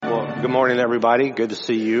Good morning, everybody. Good to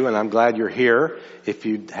see you, and I'm glad you're here. If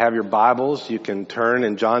you have your Bibles, you can turn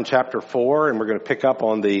in John chapter 4, and we're going to pick up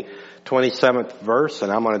on the 27th verse,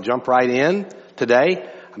 and I'm going to jump right in today.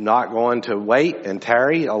 I'm not going to wait and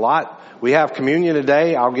tarry a lot. We have communion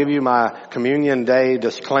today. I'll give you my communion day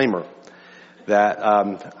disclaimer that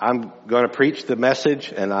I'm going to preach the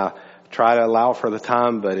message, and I try to allow for the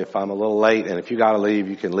time, but if I'm a little late, and if you got to leave,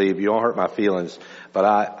 you can leave. You don't hurt my feelings.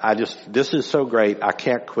 But this is so great. I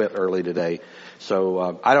can't quit early today.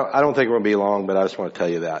 So, I don't think we're going to be long, but I just want to tell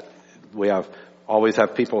you that. We always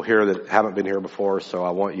have people here that haven't been here before, so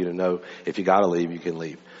I want you to know if you got to leave, you can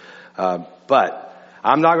leave. But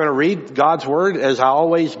I'm not going to read God's Word as I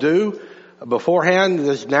always do beforehand.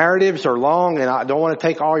 These narratives are long, and I don't want to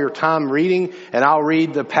take all your time reading, and I'll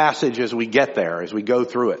read the passage as we get there, as we go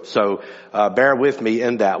through it. So bear with me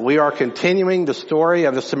in that. We are continuing the story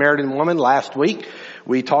of the Samaritan woman. Last week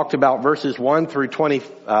we talked about verses 1 through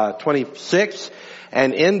 26,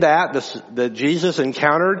 and in that Jesus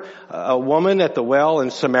encountered a woman at the well in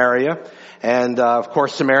Samaria. And, of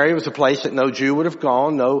course, Samaria was a place that no Jew would have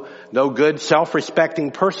gone, no good self-respecting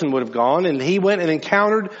person would have gone. And he went and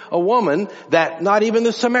encountered a woman that not even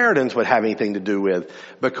the Samaritans would have anything to do with,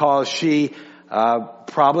 because she,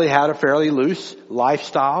 probably had a fairly loose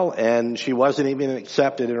lifestyle, and she wasn't even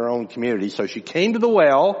accepted in her own community. So she came to the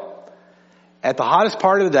well at the hottest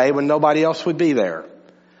part of the day when nobody else would be there.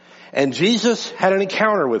 And Jesus had an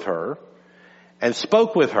encounter with her and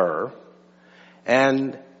spoke with her,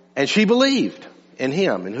 and she believed in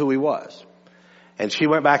him and who he was. And she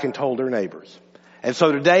went back and told her neighbors. And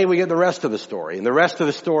so today we get the rest of the story. And the rest of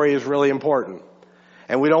the story is really important.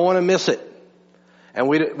 And we don't want to miss it. And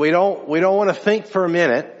we don't want to think for a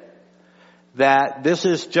minute that this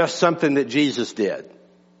is just something that Jesus did.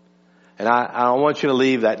 And I don't want you to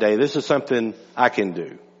leave that day. This is something I can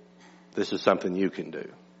do. This is something you can do.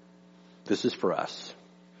 This is for us.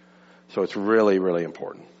 So it's really, really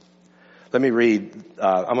important. Let me read.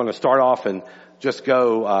 I'm going to start off and just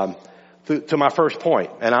go to my first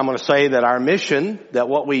point. And I'm going to say that our mission, that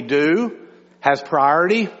what we do, has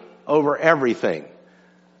priority over everything.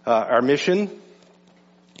 Our mission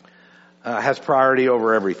has priority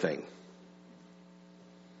over everything.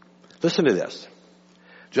 Listen to this.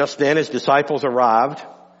 Just then his disciples arrived,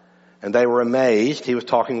 and they were amazed. He was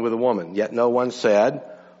talking with a woman. Yet no one said,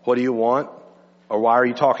 "What do you want?" or "Why are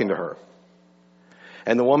you talking to her?"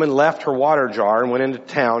 And the woman left her water jar and went into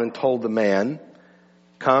town and told the man,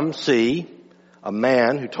 "Come see a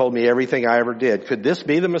man who told me everything I ever did. Could this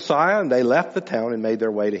be the Messiah?" And they left the town and made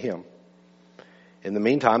their way to him. In the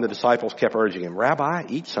meantime, the disciples kept urging him, "Rabbi,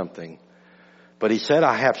 eat something." But he said,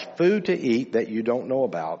 "I have food to eat that you don't know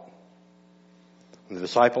about." And the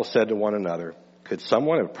disciples said to one another, "Could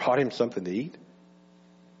someone have brought him something to eat?"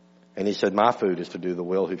 And he said, "My food is to do the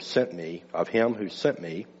will who sent me, of him who sent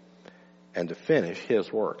me, and to finish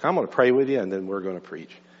his work." I'm going to pray with you, and then we're going to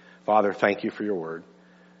preach. Father, thank you for your word.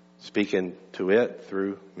 Speaking to it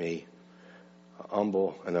through me, a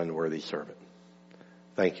humble and unworthy servant.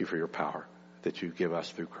 Thank you for your power that you give us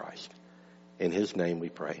through Christ. In his name we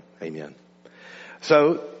pray. Amen.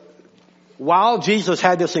 So, while Jesus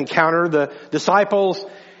had this encounter, the disciples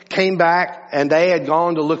came back, and they had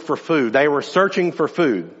gone to look for food. They were searching for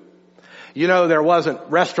food. You know, there wasn't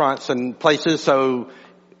restaurants and places, so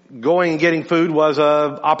going and getting food was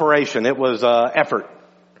a operation. It was a effort.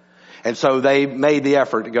 And so they made the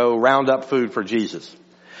effort to go round up food for Jesus.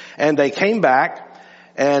 And they came back,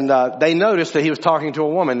 and they noticed that he was talking to a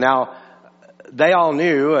woman. Now, they all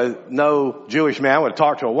knew no Jewish man would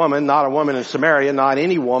talk to a woman, not a woman in Samaria, not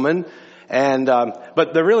any woman. And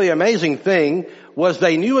but the really amazing thing was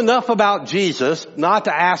they knew enough about Jesus not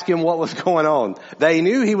to ask him what was going on. They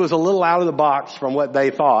knew he was a little out of the box from what they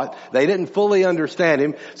thought. They didn't fully understand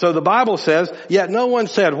him. So the Bible says, yet no one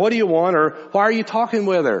said, "What do you want?" or "Why are you talking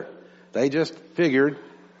with her?" They just figured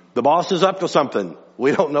the boss is up to something.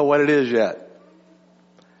 We don't know what it is yet.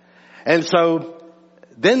 And so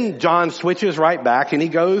then John switches right back, and he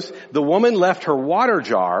goes, the woman left her water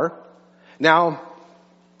jar. Now,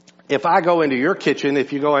 if I go into your kitchen,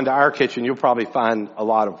 if you go into our kitchen, you'll probably find a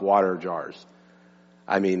lot of water jars.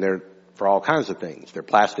 I mean, they're for all kinds of things. They're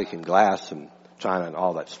plastic and glass and china and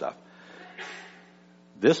all that stuff.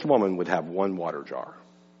 This woman would have one water jar.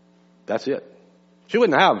 That's it. She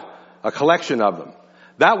wouldn't have a collection of them.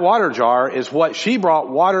 That water jar is what she brought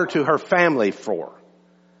water to her family for.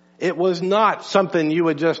 It was not something you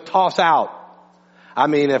would just toss out. I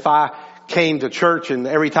mean, if I came to church and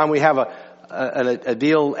every time we have a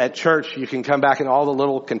deal at church, you can come back in all the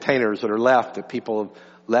little containers that are left, that people have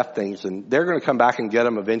left things, and they're going to come back and get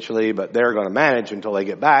them eventually, but they're going to manage until they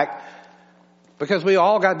get back. Because we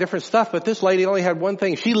all got different stuff, but this lady only had one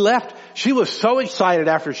thing. She left. She was so excited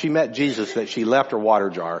after she met Jesus that she left her water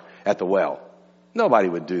jar at the well. Nobody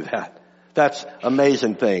would do that. That's an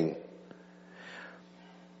amazing thing.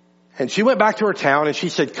 And she went back to her town and she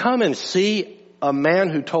said, come and see a man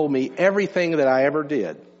who told me everything that I ever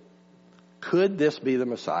did. Could this be the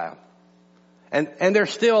Messiah? And there's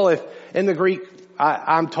still, if in the Greek,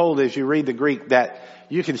 I'm told as you read the Greek that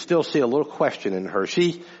you can still see a little question in her.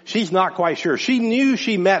 She's not quite sure. She knew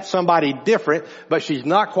she met somebody different, but she's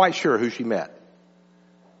not quite sure who she met.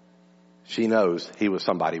 She knows he was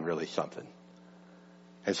somebody really something.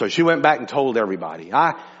 And so she went back and told everybody.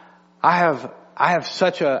 I have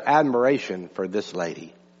such an admiration for this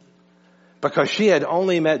lady because she had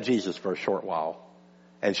only met Jesus for a short while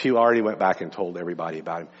and she already went back and told everybody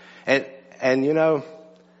about him. And you know,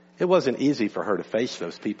 it wasn't easy for her to face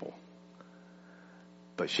those people.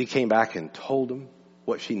 But she came back and told them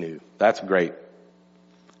what she knew. That's great.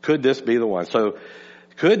 Could this be the one? So,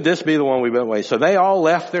 could this be the one we went away? So they all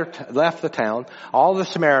left the town. All the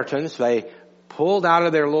Samaritans, they pulled out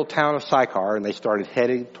of their little town of Sychar and they started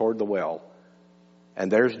heading toward the well.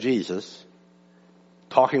 And there's Jesus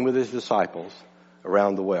talking with his disciples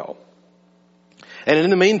around the well. And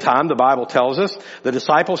in the meantime, the Bible tells us the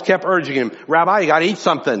disciples kept urging him, Rabbi, you got to eat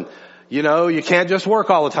something. You know, you can't just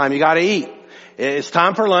work all the time. You got to eat. It's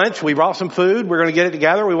time for lunch. We brought some food. We're going to get it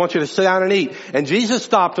together. We want you to sit down and eat. And Jesus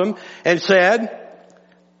stopped them and said,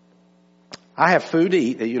 I have food to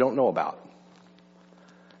eat that you don't know about.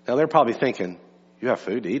 Now they're probably thinking, you have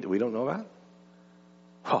food to eat that we don't know about?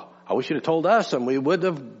 Oh, I wish you'd have told us and we would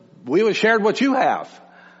have shared what you have.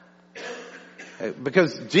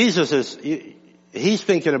 Because Jesus he's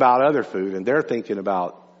thinking about other food and they're thinking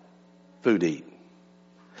about food to eat.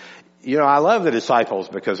 You know, I love the disciples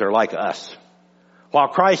because they're like us. While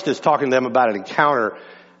Christ is talking to them about an encounter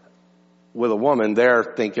with a woman,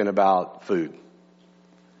 they're thinking about food.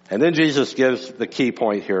 And then Jesus gives the key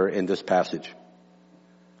point here in this passage.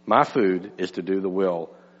 My food is to do the will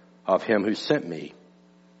of him who sent me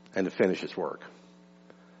and to finish his work.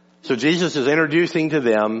 So Jesus is introducing to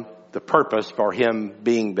them the purpose for him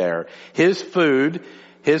being there. His food,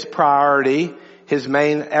 his priority, his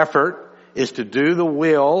main effort is to do the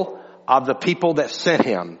will of the people that sent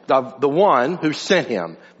him, of the one who sent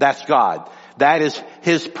him. That's God. That is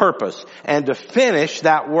his purpose. And to finish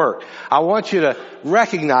that work, I want you to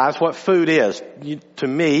recognize what food is. To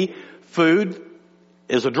me, food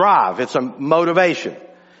is a drive. It's a motivation.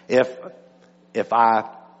 If I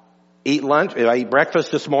eat lunch, if I eat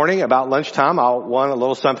breakfast this morning, about lunchtime, I'll want a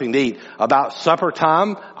little something to eat. About supper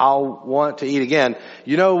time, I'll want to eat again.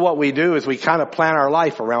 You know what we do is we kind of plan our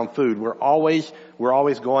life around food. We're always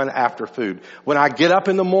going after food. When I get up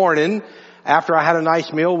in the morning, after I had a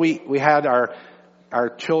nice meal, we had our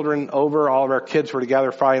children over, all of our kids were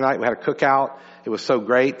together Friday night. We had a cookout. It was so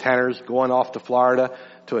great. Tanner's going off to Florida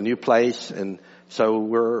to a new place. And so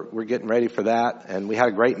we're getting ready for that. And we had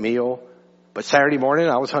a great meal. But Saturday morning,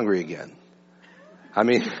 I was hungry again. I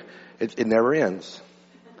mean, it never ends.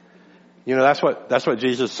 You know, that's what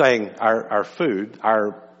Jesus is saying. Our food,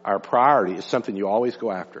 our priority is something you always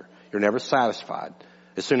go after. You're never satisfied.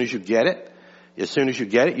 As soon as you get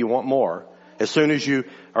it, you want more. As soon as you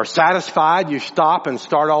are satisfied, you stop and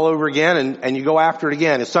start all over again and you go after it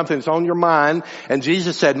again. It's something that's on your mind. And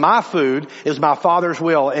Jesus said, my food is my Father's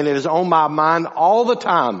will and it is on my mind all the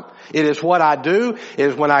time. It is what I do. It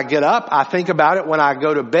is when I get up, I think about it. When I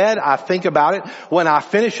go to bed, I think about it. When I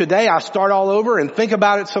finish a day, I start all over and think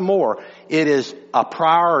about it some more. It is a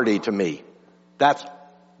priority to me. That's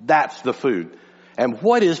the food. And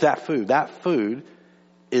what is that food? That food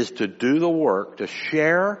is to do the work, to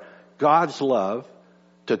share God's love,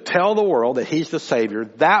 to tell the world that he's the Savior.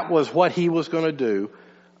 That was what he was going to do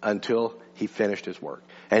until he finished his work.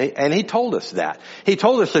 And he told us that. He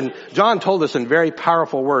told us, and John told us in very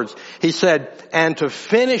powerful words. He said, and to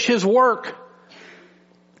finish his work,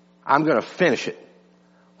 I'm going to finish it.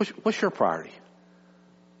 What's your priority?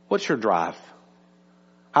 What's your drive?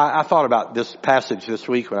 I thought about this passage this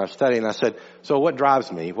week when I was studying. I said, so what drives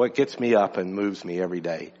me? What gets me up and moves me every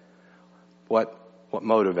day? What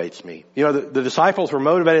motivates me? You know, the disciples were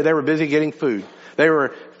motivated. They were busy getting food. They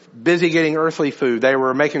were busy getting earthly food. They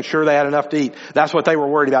were making sure they had enough to eat. That's what they were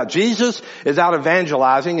worried about. Jesus is out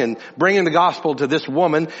evangelizing and bringing the gospel to this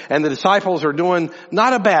woman, and the disciples are doing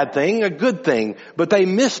not a bad thing, a good thing, but they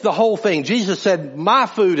missed the whole thing. Jesus said, my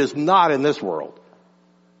food is not in this world.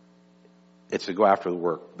 It's to go after the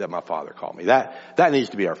work that my Father called me. That needs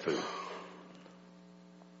to be our food.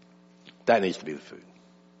 That needs to be the food.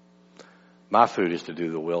 My food is to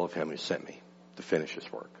do the will of him who sent me to finish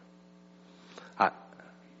his work.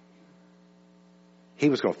 he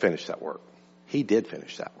was going to finish that work. He did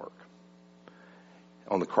finish that work.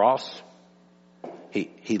 On the cross,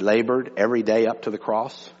 he labored every day up to the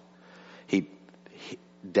cross. He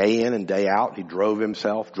day in and day out, he drove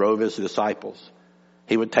his disciples.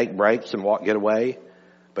 He would take breaks and get away,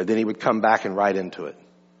 but then he would come back and right into it.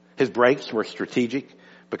 His breaks were strategic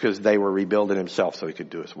because they were rebuilding himself so he could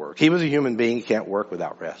do his work. He was a human being. He can't work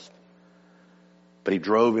without rest. But he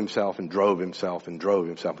drove himself and drove himself and drove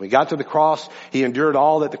himself. When he got to the cross, he endured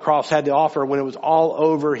all that the cross had to offer. When it was all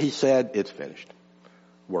over, he said, it's finished.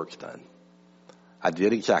 Work's done. I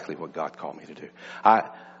did exactly what God called me to do.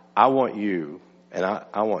 I want you and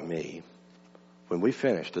I want me, when we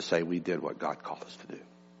finish, to say we did what God called us to do.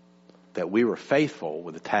 That we were faithful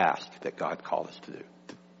with the task that God called us to do.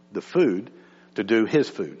 The food, to do his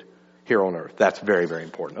food here on earth. That's very, very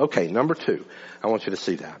important. Okay, number 2. I want you to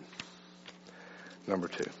see that. Number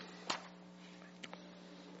 2.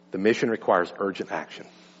 The mission requires urgent action.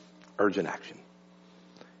 Urgent action.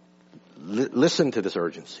 Listen to this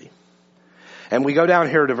urgency. And we go down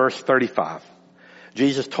here to verse 35.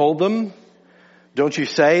 Jesus told them, don't you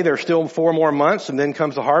say there's still 4 more months and then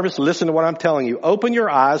comes the harvest? Listen to what I'm telling you. Open your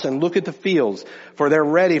eyes and look at the fields, for they're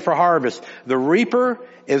ready for harvest. The reaper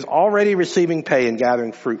is already receiving pay and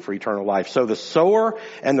gathering fruit for eternal life. So the sower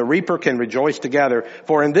and the reaper can rejoice together.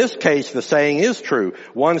 For in this case, the saying is true.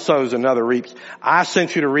 One sows, another reaps. I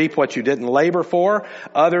sent you to reap what you didn't labor for.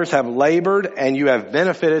 Others have labored and you have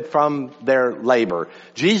benefited from their labor.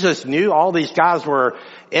 Jesus knew all these guys were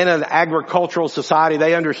in an agricultural society.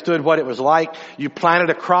 They understood what it was like. You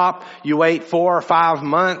planted a crop, you wait 4 or 5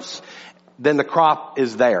 months, then the crop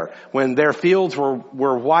is there. When their fields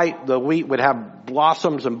were white, the wheat would have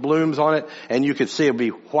blossoms and blooms on it, and you could see it would be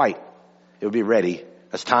white. It would be ready.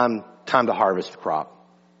 It's time to harvest the crop.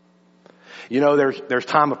 You know, there's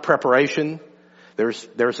time of preparation. There's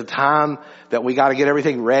a time that we got to get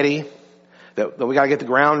everything ready. That we got to get the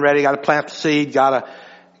ground ready. Got to plant the seed. Got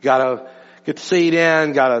to get the seed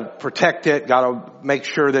in. Got to protect it. Got to make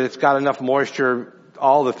sure that it's got enough moisture.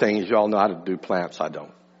 All the things you all know how to do plants. I don't.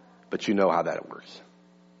 But you know how that works.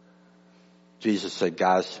 Jesus said,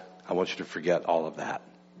 guys, I want you to forget all of that.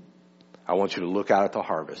 I want you to look out at the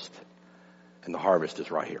harvest. And the harvest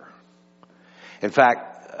is right here. In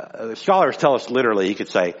fact, scholars tell us literally, he could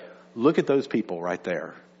say, look at those people right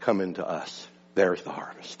there coming to us. There's the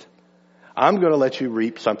harvest. I'm going to let you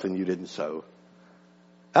reap something you didn't sow.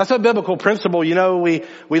 That's a biblical principle. You know, we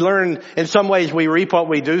learn in some ways we reap what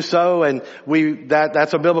we do sow, and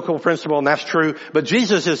that's a biblical principle, and that's true. But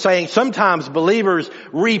Jesus is saying sometimes believers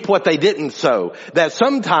reap what they didn't sow. That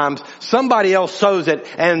sometimes somebody else sows it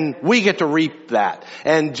and we get to reap that.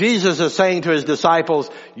 And Jesus is saying to his disciples,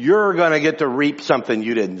 you're going to get to reap something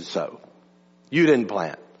you didn't sow. You didn't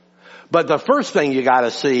plant. But the first thing you got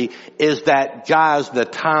to see is that, guys, the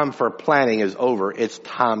time for planting is over. It's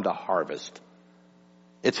time to harvest.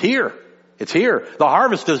 It's here. It's here. The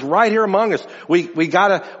harvest is right here among us. We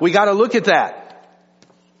gotta look at that.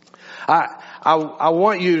 I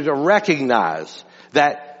want you to recognize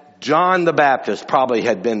that John the Baptist probably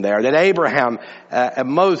had been there, that Abraham and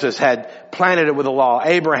Moses had planted it with the law.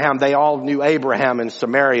 They all knew Abraham in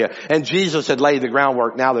Samaria, and Jesus had laid the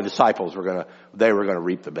groundwork. Now the disciples were going to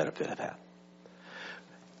reap the benefit of that.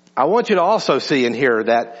 I want you to also see in here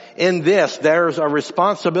that in this, there's a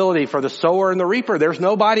responsibility for the sower and the reaper. There's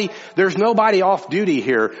nobody off duty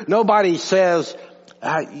here. Nobody says,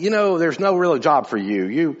 there's no real job for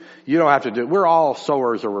you. You don't have to do it. We're all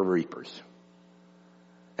sowers or we're reapers.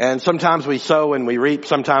 And sometimes we sow and we reap.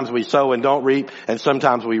 Sometimes we sow and don't reap. And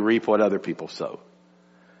sometimes we reap what other people sow.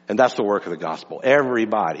 And that's the work of the gospel. Every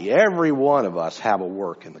one of us have a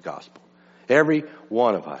work in the gospel. Every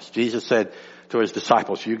one of us. Jesus said to his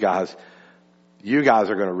disciples, you guys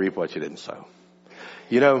are going to reap what you didn't sow.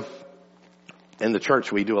 You know, in the church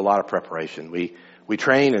we do a lot of preparation. We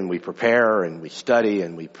train and we prepare and we study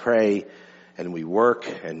and we pray and we work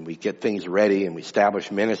and we get things ready and we establish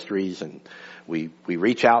ministries and we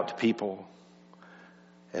reach out to people.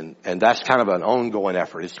 And that's kind of an ongoing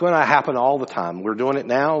effort. It's going to happen all the time. We're doing it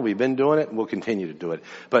now. We've been doing it and we'll continue to do it.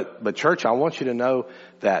 But church, I want you to know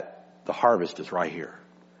that the harvest is right here.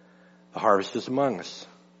 The harvest is among us.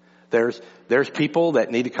 There's people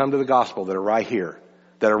that need to come to the gospel that are right here,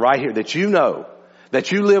 that you know,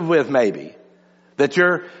 that you live with maybe, that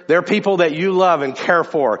they're people that you love and care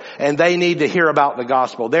for, and they need to hear about the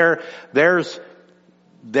gospel. They're your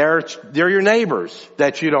neighbors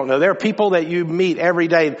that you don't know. They're people that you meet every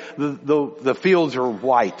day. The fields are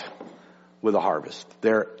white with a harvest.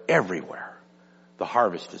 They're everywhere. The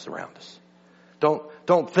harvest is around us.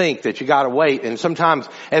 Don't think that you gotta wait. And sometimes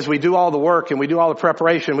as we do all the work and we do all the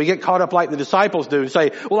preparation, we get caught up like the disciples do and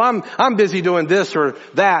say, well, I'm busy doing this or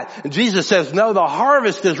that. And Jesus says, no, the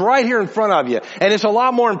harvest is right here in front of you. And it's a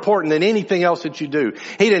lot more important than anything else that you do.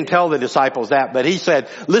 He didn't tell the disciples that, but he said,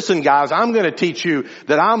 listen guys, I'm gonna teach you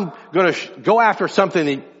that I'm gonna go after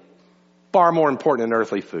something far more important than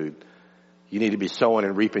earthly food. You need to be sowing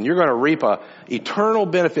and reaping. You're gonna reap a eternal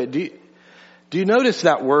benefit. Do you notice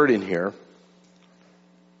that word in here?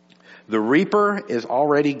 The reaper is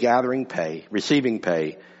already gathering pay, receiving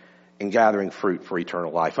pay, and gathering fruit for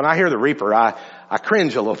eternal life. When I hear the reaper, I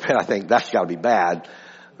cringe a little bit. I think that's got to be bad.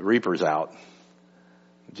 The reaper's out.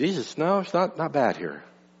 Jesus, no, it's not bad here.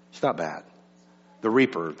 It's not bad. The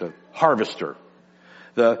reaper, the harvester,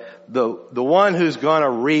 the one who's going to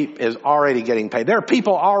reap is already getting paid. There are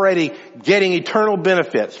people already getting eternal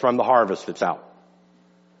benefits from the harvest that's out.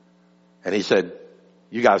 And he said,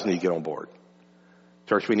 you guys need to get on board.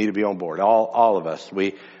 Church, we need to be on board. All of us.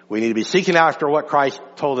 We need to be seeking after what Christ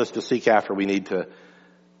told us to seek after. We need to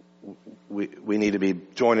be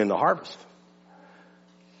joining the harvest.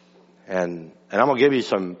 And I'm going to give you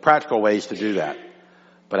some practical ways to do that.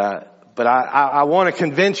 But I want to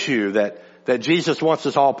convince you that Jesus wants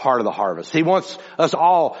us all part of the harvest. He wants us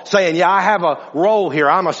all saying, yeah, I have a role here.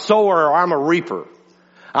 I'm a sower or I'm a reaper.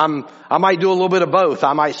 I might do a little bit of both.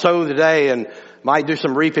 I might sow today and might do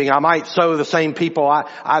some reaping. I might sow the same people.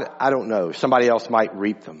 I don't know. Somebody else might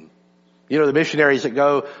reap them. You know, the missionaries that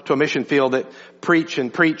go to a mission field that preach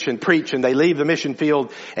and preach and preach, and they leave the mission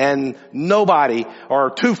field and nobody or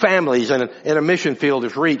two families in a mission field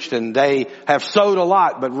is reached, and they have sowed a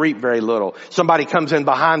lot but reap very little. Somebody comes in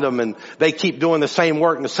behind them and they keep doing the same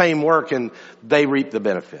work and they reap the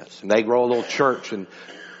benefits. And they grow a little church, and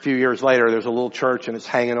a few years later there's a little church and it's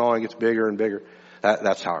hanging on and gets bigger and bigger.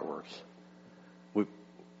 That's how it works.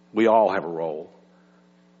 We all have a role.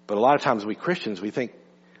 But a lot of times we Christians, we think,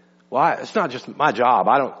 well, it's not just my job.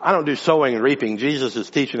 I don't do sowing and reaping. Jesus is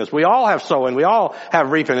teaching us. We all have sowing. We all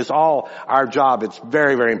have reaping. It's all our job. It's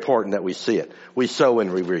very, very important that we see it. We sow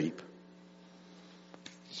and we reap.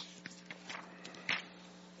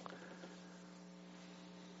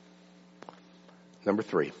 Number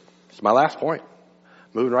 3. It's my last point.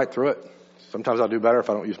 Moving right through it. Sometimes I'll do better if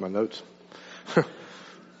I don't use my notes.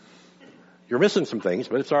 You're missing some things,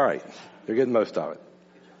 but it's all right. You're getting most of it.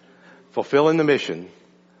 Fulfilling the mission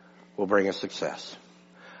will bring us success.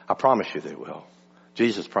 I promise you they will.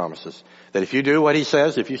 Jesus promises that if you do what he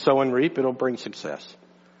says, if you sow and reap, it'll bring success.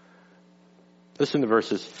 Listen to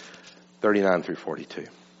verses 39 through 42.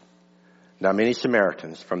 Now many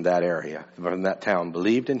Samaritans from that area, from that town,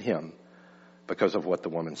 believed in him because of what the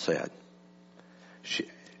woman said.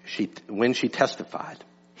 When she testified,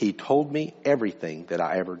 he told me everything that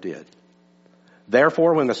I ever did.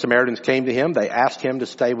 Therefore, when the Samaritans came to him, they asked him to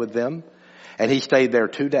stay with them, and he stayed there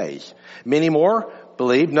 2 days. Many more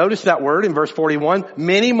believed. Notice that word in verse 41.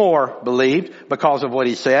 Many more believed because of what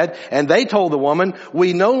he said. And they told the woman,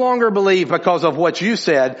 we no longer believe because of what you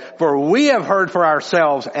said, for we have heard for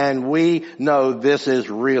ourselves, and we know this is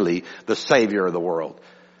really the Savior of the world.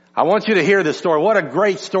 I want you to hear this story. What a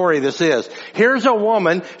great story this is. Here's a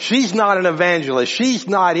woman. She's not an evangelist. She's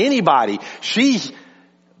not anybody. She's,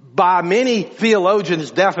 by many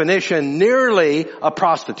theologians' definition, nearly a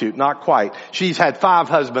prostitute. Not quite. She's had 5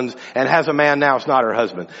 husbands and has a man now. It's not her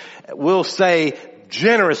husband. We'll say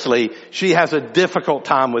generously, she has a difficult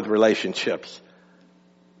time with relationships.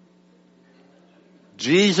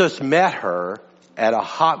 Jesus met her at a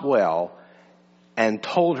hot well and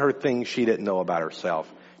told her things she didn't know about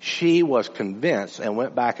herself. She was convinced and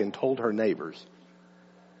went back and told her neighbors.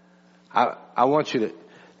 I want you to,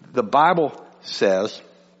 the Bible says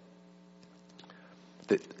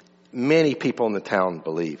that many people in the town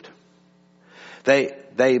believed. They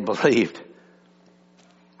believed.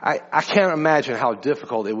 I can't imagine how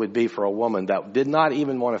difficult it would be for a woman that did not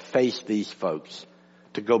even want to face these folks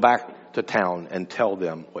to go back to town and tell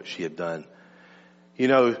them what she had done. You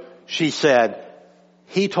know, she said,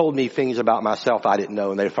 he told me things about myself I didn't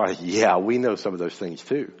know. And they thought, yeah, we know some of those things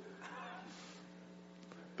too.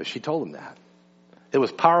 But she told them that. It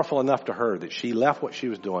was powerful enough to her that she left what she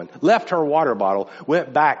was doing, left her water bottle,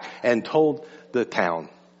 went back and told the town.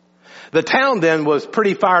 The town then was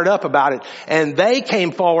pretty fired up about it, and they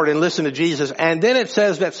came forward and listened to Jesus. And then it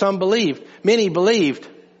says that some believed, many believed,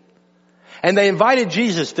 and they invited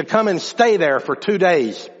Jesus to come and stay there for 2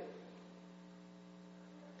 days.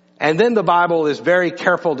 And then the Bible is very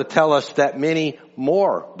careful to tell us that many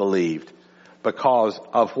more believed because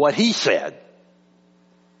of what he said.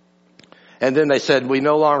 And then they said, we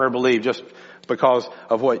no longer believe just because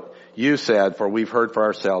of what you said, for we've heard for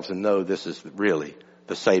ourselves and know this is really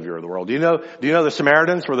the Savior of the world. Do you know the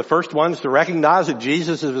Samaritans were the first ones to recognize that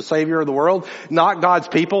Jesus is the Savior of the world? Not God's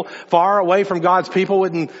people. Far away from God's people,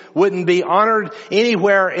 wouldn't be honored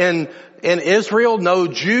anywhere in Israel. No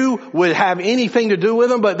Jew would have anything to do with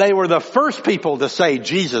them, but they were the first people to say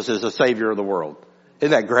Jesus is the Savior of the world.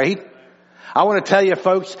 Isn't that great? I want to tell you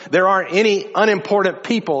folks, there aren't any unimportant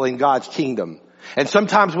people in God's kingdom. And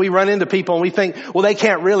sometimes we run into people and we think, well, they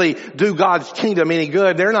can't really do God's kingdom any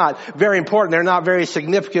good. They're not very important. They're not very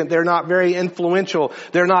significant. They're not very influential.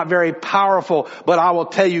 They're not very powerful. But I will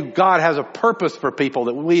tell you, God has a purpose for people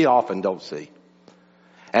that we often don't see.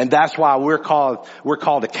 And that's why we're called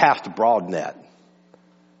to cast a broad net.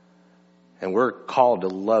 And we're called to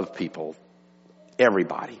love people,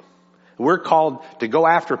 everybody. We're called to go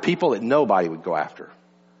after people that nobody would go after.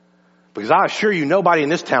 Because I assure you, nobody in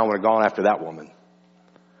this town would have gone after that woman.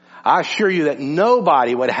 I assure you that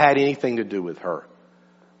nobody would have had anything to do with her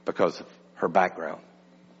because of her background.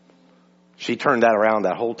 She turned that around,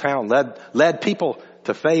 that whole town, led people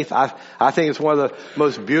to faith. I think it's one of the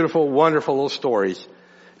most beautiful, wonderful little stories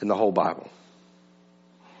in the whole Bible.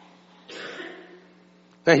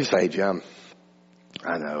 Now you say, Jim,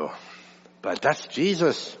 I know, but that's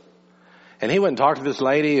Jesus. And he went and talked to this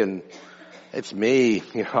lady, and it's me.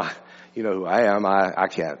 You know who I am. I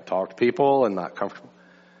can't talk to people and not comfortable.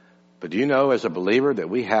 But do you know, as a believer, that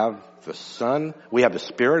we have the Son, we have the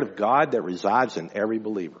Spirit of God that resides in every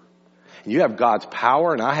believer. And you have God's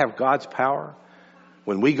power, and I have God's power.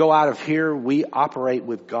 When we go out of here, we operate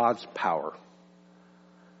with God's power.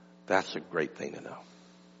 That's a great thing to know.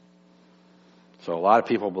 So a lot of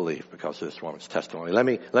people believe because of this woman's testimony.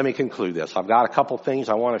 Let me conclude this. I've got a couple things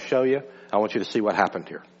I want to show you. I want you to see what happened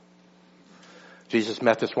here. Jesus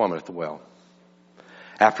met this woman at the well.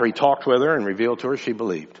 After he talked with her and revealed to her, she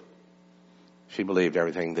believed. She believed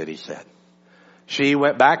everything that he said. She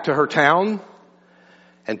went back to her town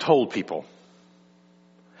and told people.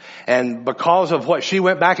 And because of what she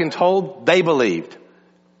went back and told, they believed.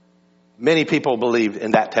 Many people believed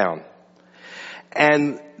in that town.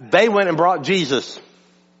 And they went and brought Jesus.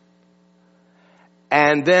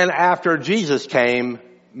 And then after Jesus came,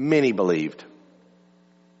 many believed.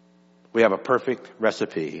 We have a perfect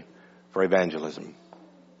recipe for evangelism.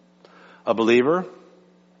 A believer,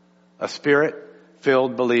 a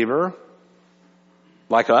Spirit-filled believer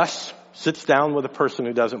like us, sits down with a person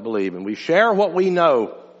who doesn't believe, and we share what we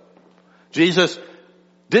know. Jesus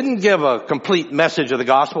didn't give a complete message of the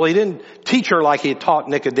gospel. He didn't teach her like he taught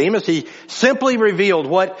Nicodemus. He simply revealed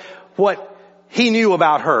what he knew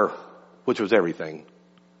about her, which was everything.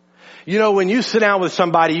 You know, when you sit down with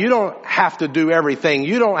somebody, you don't have to do everything.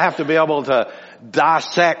 You don't have to be able to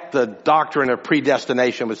dissect the doctrine of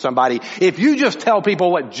predestination with somebody. If you just tell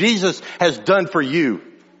people what Jesus has done for you,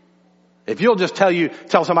 if you'll just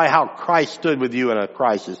tell somebody how Christ stood with you in a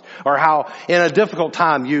crisis, or how in a difficult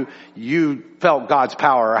time you felt God's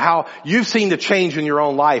power, or how you've seen the change in your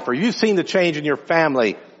own life, or you've seen the change in your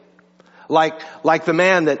family, like the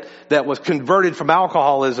man that was converted from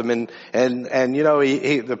alcoholism and you know,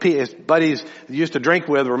 his buddies used to drink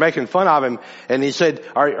with were making fun of him, and he said,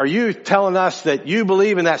 are you telling us that you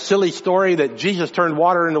believe in that silly story that Jesus turned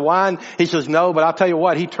water into wine? He says, no, but I'll tell you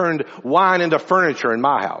what, he turned wine into furniture in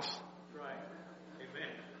my house.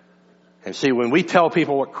 And see, when we tell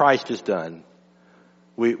people what Christ has done,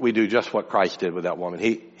 we do just what Christ did with that woman.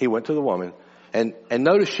 He went to the woman, and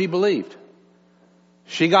notice she believed.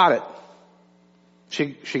 She got it.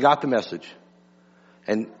 She got the message.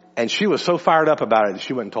 And she was so fired up about it that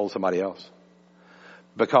she went and told somebody else.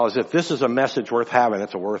 Because if this is a message worth having,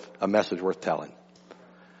 it's a message worth telling.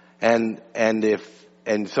 And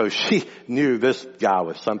so she knew this guy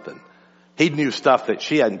was something. He knew stuff that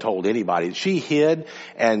she hadn't told anybody. She hid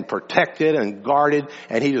and protected and guarded,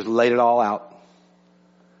 and he just laid it all out.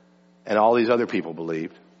 And all these other people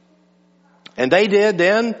believed. And they did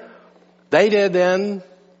then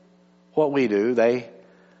what we do. They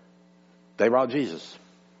brought Jesus.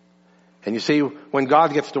 And you see, when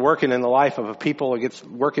God gets to working in the life of a people, or gets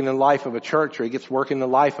working in the life of a church, or he gets working in the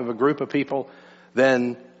life of a group of people,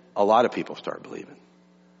 then a lot of people start believing.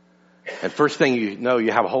 And first thing you know,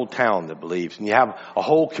 you have a whole town that believes, and you have a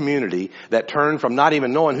whole community that turned from not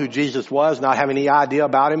even knowing who Jesus was, not having any idea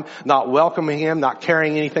about him, not welcoming him, not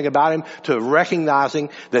caring anything about him, to recognizing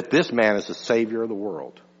that this man is the Savior of the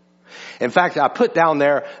world. In fact, I put down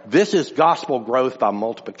there, this is gospel growth by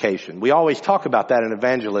multiplication. We always talk about that in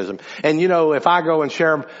evangelism. And you know, if I go and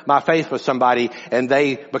share my faith with somebody and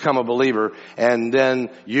they become a believer, and then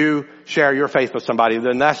you share your faith with somebody,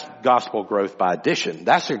 then that's gospel growth by addition.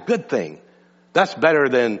 That's a good thing. That's better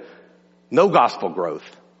than no gospel growth.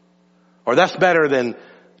 Or that's better than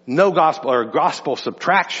no gospel or gospel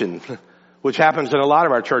subtraction, which happens in a lot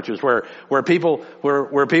of our churches where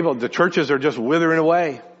the churches are just withering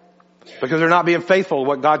away because they're not being faithful to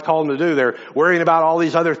what God called them to do. They're worrying about all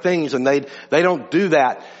these other things, and they don't do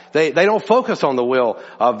that. They don't focus on the will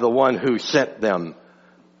of the one who sent them.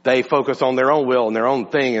 They focus on their own will and their own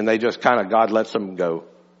thing, and they just kind of, God lets them go.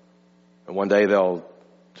 And one day they'll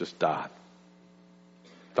just die.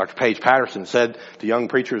 Dr. Paige Patterson said to young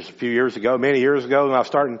preachers many years ago, when I was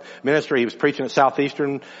starting ministry, he was preaching at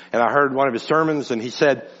Southeastern, and I heard one of his sermons, and he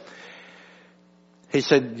said,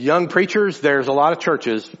 young preachers, there's a lot of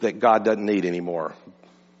churches that God doesn't need anymore.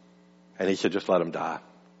 And he said, just let them die.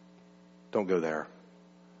 Don't go there.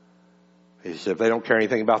 He said, if they don't care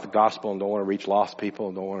anything about the gospel and don't want to reach lost people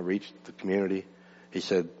and don't want to reach the community, he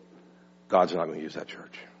said, God's not going to use that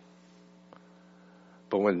church.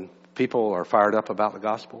 But when people are fired up about the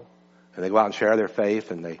gospel and they go out and share their faith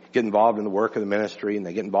and they get involved in the work of the ministry and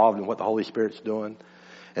they get involved in what the Holy Spirit's doing,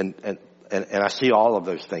 and I see all of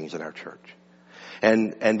those things in our church.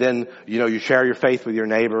 And then, you share your faith with your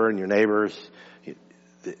neighbor and your neighbors,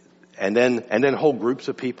 and then whole groups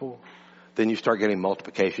of people. Then you start getting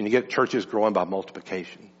multiplication. You get churches growing by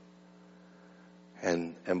multiplication.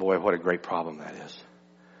 And boy, what a great problem that is.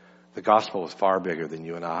 The gospel is far bigger than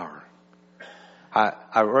you and I are.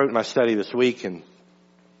 I wrote my study this week and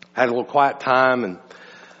had a little quiet time, and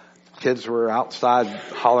kids were outside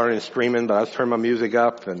hollering and screaming, but I was turning my music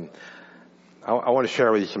up, and I want to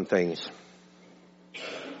share with you some things.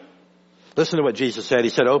 Listen to what Jesus said. He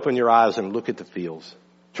said, open your eyes and look at the fields.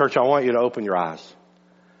 Church, I want you to open your eyes.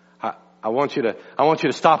 I want you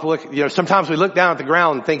to stop looking. Sometimes we look down at the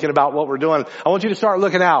ground thinking about what we're doing. I want you to start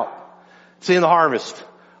looking out, seeing the harvest.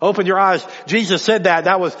 Open your eyes. Jesus said that.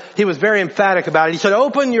 He was very emphatic about it. He said,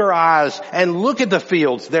 open your eyes and look at the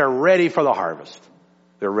fields. They're ready for the harvest.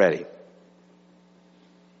 They're ready.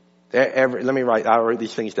 I'll write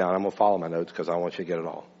these things down. I'm going to follow my notes because I want you to get it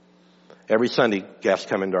all. Every Sunday, guests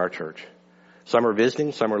come into our church. Some are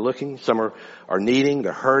visiting, some are looking, some are needing,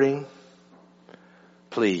 they're hurting.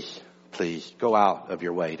 Please go out of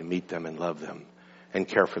your way to meet them and love them and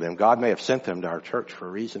care for them. God may have sent them to our church for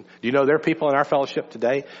a reason. Do you know there are people in our fellowship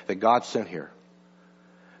today that God sent here?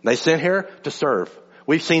 They sent here to serve.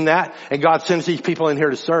 We've seen that, and God sends these people in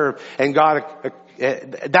here to serve, and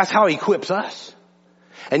that's how He equips us.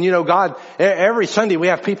 And God, every Sunday we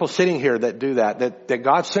have people sitting here that do that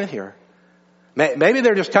God sent here. Maybe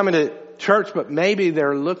they're just coming to church, but maybe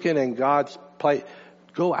they're looking in God's place.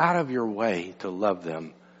 Go out of your way to love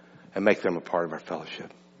them and make them a part of our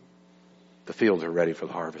fellowship. The fields are ready for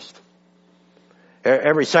the harvest.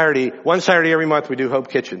 One Saturday every month we do Hope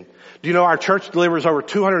Kitchen. Do you know our church delivers over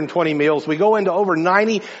 220 meals? We go into over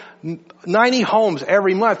 90 homes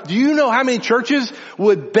every month. Do you know how many churches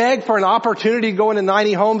would beg for an opportunity to go into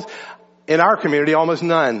 90 homes? In our community, almost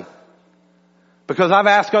none. Because I've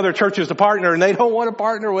asked other churches to partner and they don't want to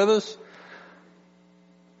partner with us.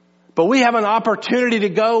 But we have an opportunity to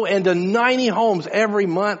go into 90 homes every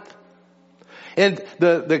month. And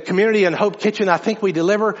the community and Hope Kitchen, I think we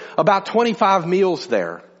deliver about 25 meals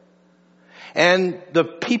there. And the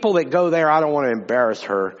people that go there, I don't want to embarrass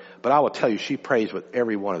her, but I will tell you, she prays with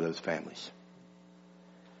every one of those families.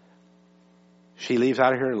 She leaves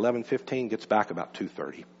out of here at 11:15, gets back about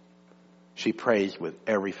 2:30. She prays with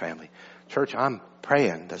every family. Church, I'm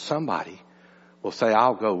praying that somebody will say,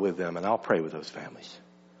 I'll go with them and I'll pray with those families.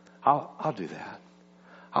 I'll do that.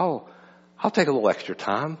 I'll take a little extra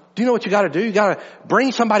time. Do you know what you got to do? You got to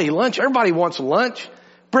bring somebody lunch. Everybody wants lunch.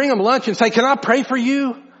 Bring them lunch and say, can I pray for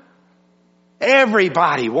you?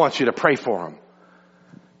 Everybody wants you to pray for them.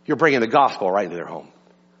 You're bringing the gospel right into their home.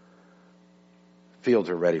 Fields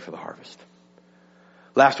are ready for the harvest.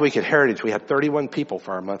 Last week at Heritage, we had 31 people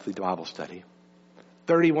for our monthly Bible study.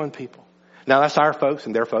 31 people. Now that's our folks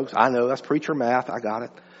and their folks. I know that's preacher math. I got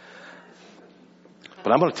it.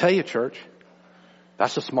 But I'm going to tell you, church,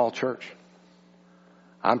 that's a small church.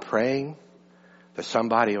 I'm praying that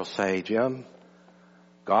somebody will say, Jim,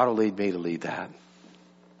 God will lead me to lead that.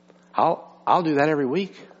 I'll do that every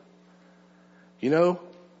week. You know,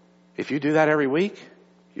 if you do that every week,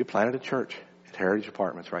 you planted a church at Heritage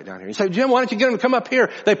Apartments right down here. You say, Jim, why don't you get them to come up here?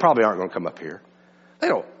 They probably aren't going to come up here. They're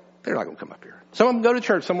not going to come up here. Some of them go to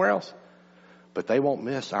church somewhere else. But they won't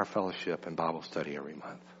miss our fellowship and Bible study every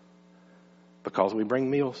month. Because we bring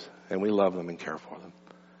meals and we love them and care for them.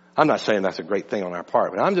 I'm not saying that's a great thing on our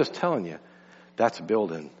part, but I'm just telling you, that's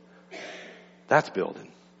building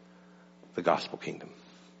the gospel kingdom.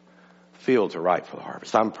 Fields are ripe for the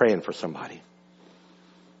harvest. I'm praying for somebody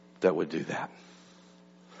that would do that.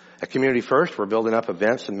 Community First, we're building up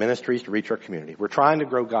events and ministries to reach our community. We're trying to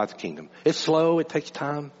grow God's kingdom. It's slow. It takes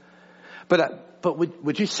time. But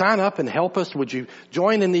would you sign up and help us? Would you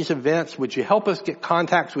join in these events? Would you help us get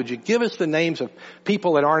contacts? Would you give us the names of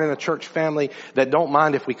people that aren't in a church family that don't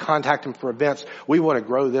mind if we contact them for events? We want to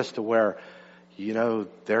grow this to where,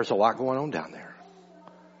 there's a lot going on down there.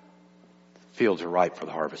 Fields are ripe for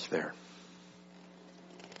the harvest there.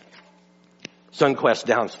 SunQuest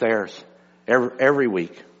downstairs every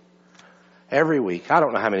week. Every week. I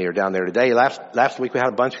don't know how many are down there today. Last week we had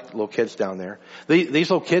a bunch of little kids down there. These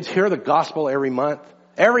little kids hear the gospel every month.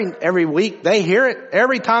 Every week they hear it.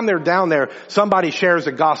 Every time they're down there, somebody shares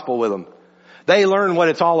the gospel with them. They learn what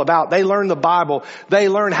it's all about. They learn the Bible. They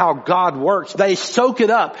learn how God works. They soak it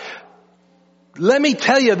up. Let me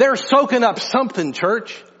tell you, they're soaking up something,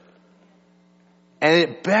 church. And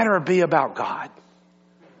it better be about God.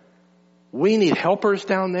 We need helpers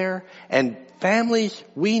down there, and families,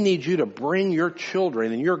 we need you to bring your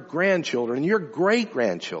children and your grandchildren and your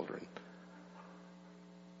great-grandchildren.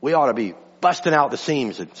 We ought to be busting out the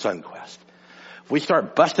seams at SunQuest. If we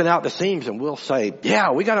start busting out the seams and we'll say,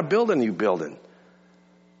 yeah, we got to build a new building.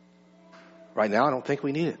 Right now, I don't think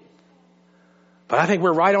we need it. But I think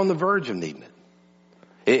we're right on the verge of needing it.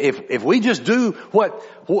 If we just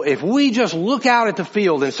if we just look out at the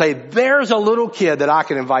field and say, there's a little kid that I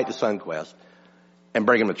can invite to SunQuest and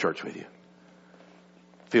bring him to church with you.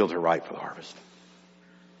 Fields are ripe for the harvest.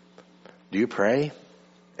 Do you pray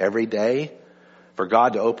every day for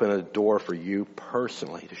God to open a door for you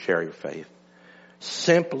personally to share your faith?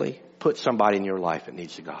 Simply put somebody in your life that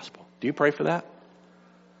needs the gospel. Do you pray for that?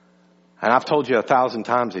 And I've told you 1,000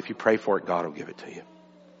 times, if you pray for it, God will give it to you.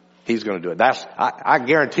 He's going to do it. I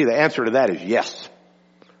guarantee the answer to that is yes.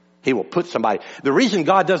 He will put somebody. The reason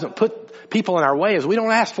God doesn't put people in our way is we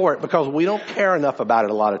don't ask for it because we don't care enough about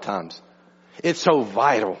it a lot of times. It's so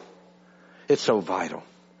vital. It's so vital.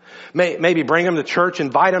 Maybe bring them to church,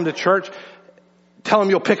 invite them to church, tell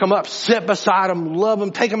them you'll pick them up, sit beside them, love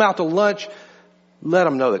them, take them out to lunch. Let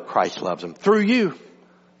them know that Christ loves them. Through you,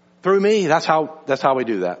 through me. That's how we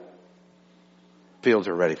do that. Fields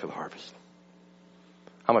are ready for the harvest.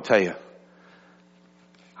 I'm going to tell you,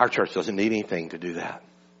 our church doesn't need anything to do that.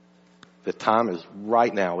 The time is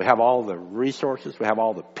right now. We have all the resources. We have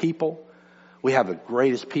all the people. We have the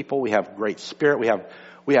greatest people. We have great spirit.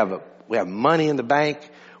 We have money in the bank.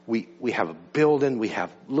 We have a building. We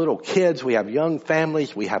have little kids. We have young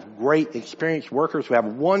families. We have great experienced workers. We have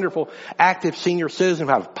wonderful active senior citizens.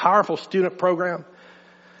 We have a powerful student program.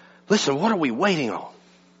 Listen, what are we waiting on?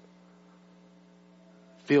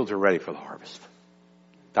 Fields are ready for the harvest.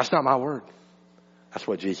 That's not my word. That's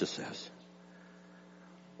what Jesus says.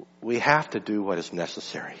 We have to do what is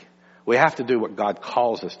necessary. We have to do what God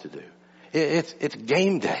calls us to do. It's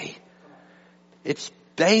game day. It's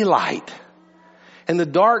daylight. And the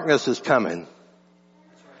darkness is coming.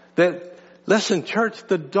 Listen, church,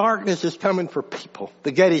 the darkness is coming for people.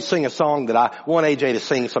 The Gettys sing a song that I want AJ to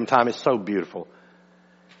sing sometime. It's so beautiful.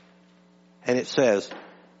 And it says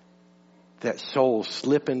that souls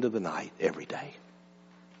slip into the night every day.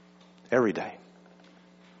 Every day.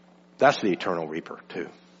 That's the eternal reaper too.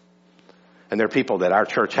 And there are people that our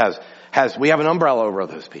church has, we have an umbrella over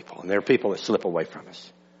those people. And there are people that slip away from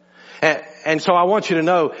us. And so I want you to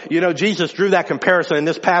know, Jesus drew that comparison in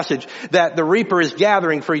this passage that the reaper is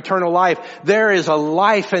gathering for eternal life. There is a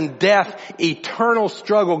life and death, eternal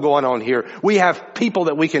struggle going on here. We have people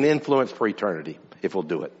that we can influence for eternity if we'll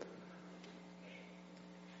do it.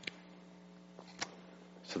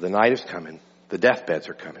 So the night is coming. The deathbeds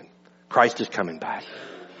are coming. Christ is coming back.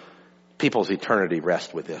 People's eternity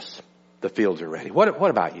rests with this. The fields are ready. What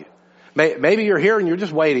about you? Maybe you're here and you're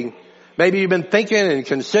just waiting. Maybe you've been thinking and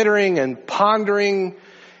considering and pondering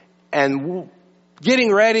and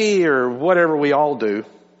getting ready or whatever we all do.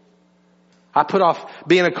 I put off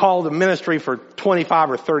being a call to ministry for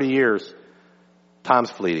 25 or 30 years.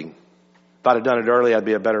 Time's fleeting. If I'd have done it early, I'd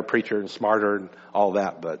be a better preacher and smarter and all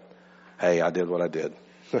that. But hey, I did what I did.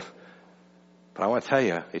 But I want to tell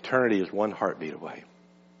you, eternity is one heartbeat away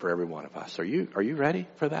for every one of us. Are you ready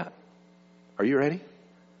for that? Are you ready?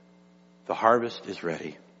 The harvest is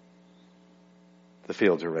ready. The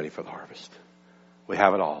fields are ready for the harvest. We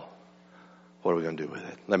have it all. What are we going to do with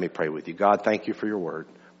it? Let me pray with you. God, thank you for your word.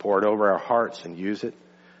 Pour it over our hearts and use it.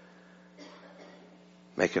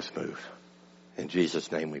 Make us move. In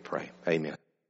Jesus' name we pray. Amen.